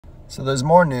So there's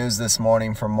more news this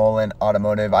morning from Mullen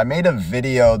Automotive. I made a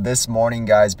video this morning,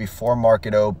 guys, before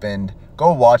market opened.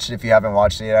 Go watch it if you haven't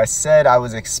watched it yet. I said I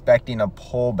was expecting a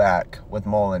pullback with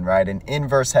Mullen, right? An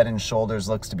inverse head and shoulders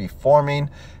looks to be forming.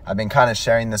 I've been kind of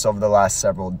sharing this over the last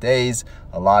several days.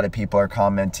 A lot of people are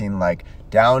commenting like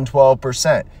down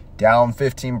 12%, down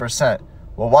 15%.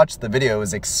 Well, watch the video. It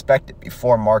was expected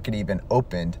before market even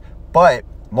opened. But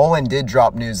Mullen did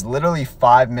drop news literally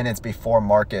 5 minutes before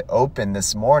market opened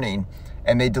this morning,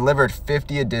 and they delivered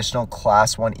 50 additional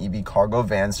Class 1 EV cargo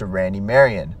vans to Randy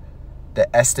Marion.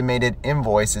 The estimated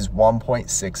invoice is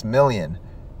 $1.6 million.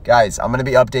 Guys, I'm going to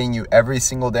be updating you every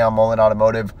single day on Mullen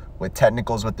Automotive with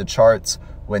technicals, with the charts,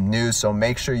 with news. So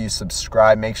make sure you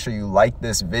subscribe. Make sure you like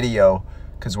this video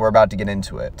because we're about to get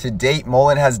into it. To date,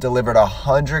 Mullen has delivered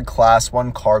 100 Class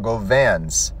 1 cargo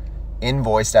vans,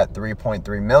 invoiced at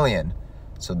 $3.3 million.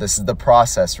 So this is the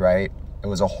process, right? It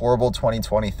was a horrible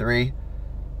 2023.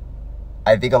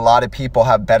 I think a lot of people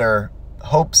have better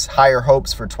hopes, higher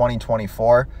hopes for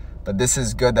 2024, but this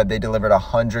is good that they delivered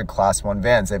 100 Class 1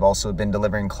 vans. They've also been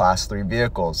delivering Class 3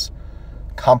 vehicles.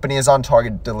 Company is on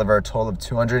target to deliver a total of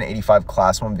 285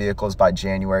 Class 1 vehicles by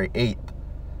January 8th.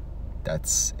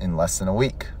 That's in less than a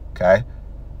week, okay?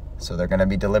 So they're gonna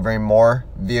be delivering more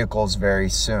vehicles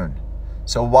very soon.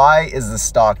 So why is the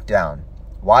stock down?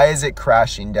 Why is it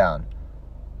crashing down?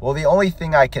 Well, the only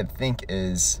thing I could think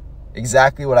is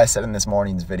exactly what I said in this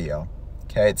morning's video.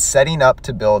 Okay, it's setting up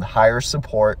to build higher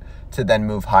support to then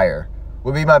move higher,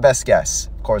 would be my best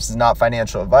guess. Of course, it's not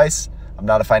financial advice. I'm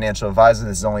not a financial advisor.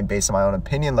 This is only based on my own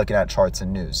opinion, looking at charts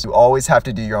and news. You always have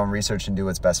to do your own research and do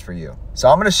what's best for you. So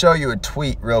I'm gonna show you a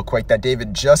tweet real quick that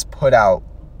David just put out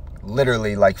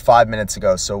literally like 5 minutes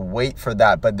ago, so wait for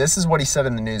that. But this is what he said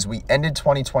in the news. We ended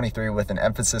 2023 with an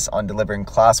emphasis on delivering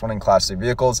Class 1 and Class 3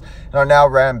 vehicles and are now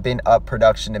ramping up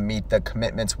production to meet the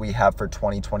commitments we have for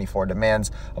 2024 demands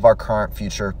of our current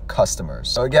future customers.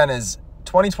 So again, is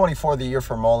 2024 the year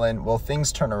for Mullen? Will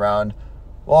things turn around?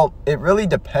 Well, it really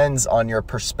depends on your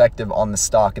perspective on the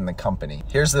stock and the company.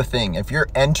 Here's the thing. If you're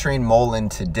entering Mullen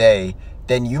today,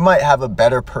 then you might have a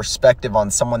better perspective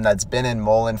on someone that's been in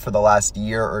Mullen for the last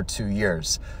year or 2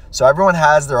 years. So everyone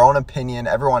has their own opinion.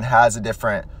 Everyone has a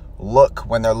different look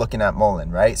when they're looking at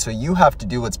Mullen, right? So you have to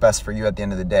do what's best for you at the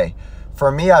end of the day. For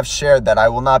me, I've shared that I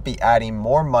will not be adding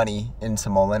more money into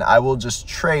Mullen. I will just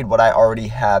trade what I already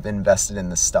have invested in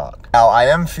the stock. Now, I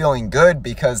am feeling good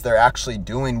because they're actually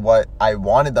doing what I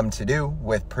wanted them to do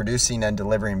with producing and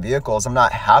delivering vehicles. I'm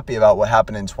not happy about what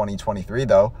happened in 2023,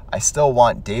 though. I still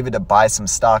want David to buy some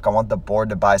stock. I want the board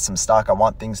to buy some stock. I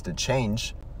want things to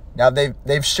change. Now,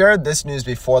 they've shared this news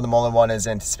before. The Mullen one is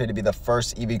anticipated to be the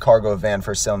first EV cargo van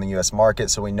for sale in the U.S. market,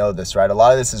 so we know this, right? A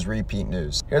lot of this is repeat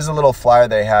news. Here's a little flyer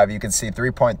they have. You can see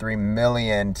 3.3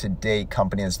 million to date.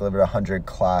 Company has delivered 100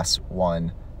 Class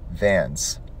 1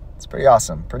 vans. It's pretty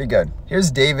awesome, pretty good.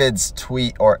 Here's David's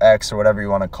tweet, or X, or whatever you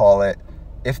want to call it.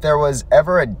 If there was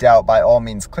ever a doubt, by all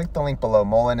means, click the link below.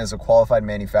 Mullen is a qualified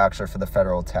manufacturer for the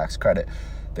federal tax credit.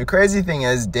 The crazy thing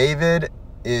is, David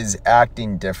is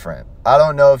acting different. I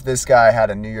don't know if this guy had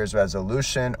a New Year's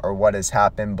resolution or what has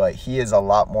happened, but he is a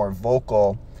lot more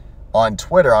vocal on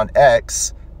Twitter, on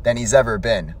X, than he's ever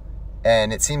been.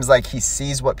 And it seems like he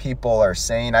sees what people are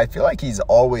saying. I feel like he's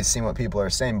always seen what people are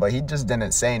saying, but he just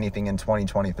didn't say anything in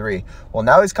 2023. Well,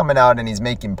 now he's coming out and he's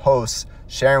making posts,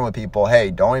 sharing with people, hey,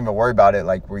 don't even worry about it.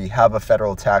 Like, we have a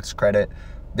federal tax credit.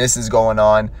 This is going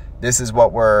on. This is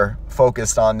what we're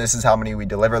focused on. This is how many we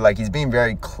deliver. Like, he's being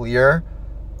very clear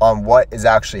on what is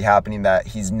actually happening that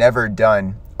he's never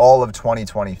done all of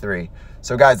 2023.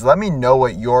 So guys, let me know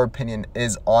what your opinion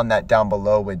is on that down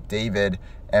below with David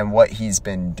and what he's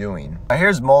been doing. Now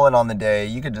here's Mullen on the day.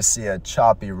 You could just see a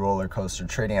choppy roller coaster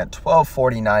trading at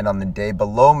 12.49 on the day.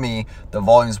 Below me, the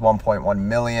volume's 1.1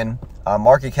 million.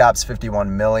 Market cap's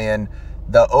 51 million.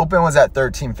 The open was at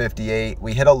 13.58.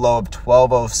 We hit a low of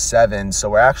 12.07.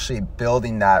 So we're actually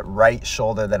building that right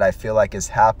shoulder that I feel like is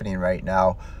happening right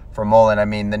now for Mullen. I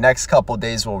mean, the next couple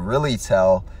days will really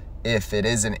tell if it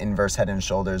is an inverse head and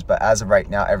shoulders, but as of right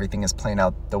now, everything is playing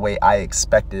out the way I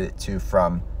expected it to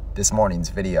from this morning's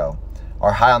video.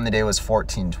 Our high on the day was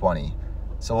 14.20,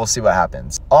 so we'll see what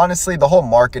happens. Honestly, the whole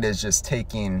market is just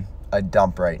taking a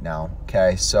dump right now,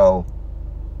 okay? So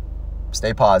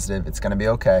stay positive. It's gonna be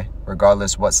okay,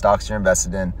 regardless what stocks you're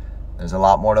invested in. There's a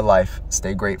lot more to life.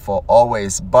 Stay grateful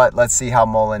always, but let's see how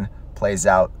Mullen plays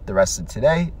out the rest of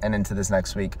today and into this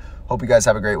next week. Hope you guys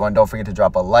have a great one. Don't forget to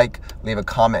drop a like, leave a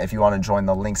comment if you want to join.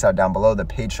 The links out down below. The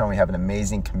Patreon, we have an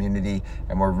amazing community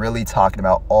and we're really talking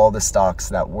about all the stocks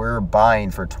that we're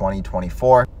buying for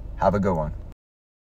 2024. Have a good one.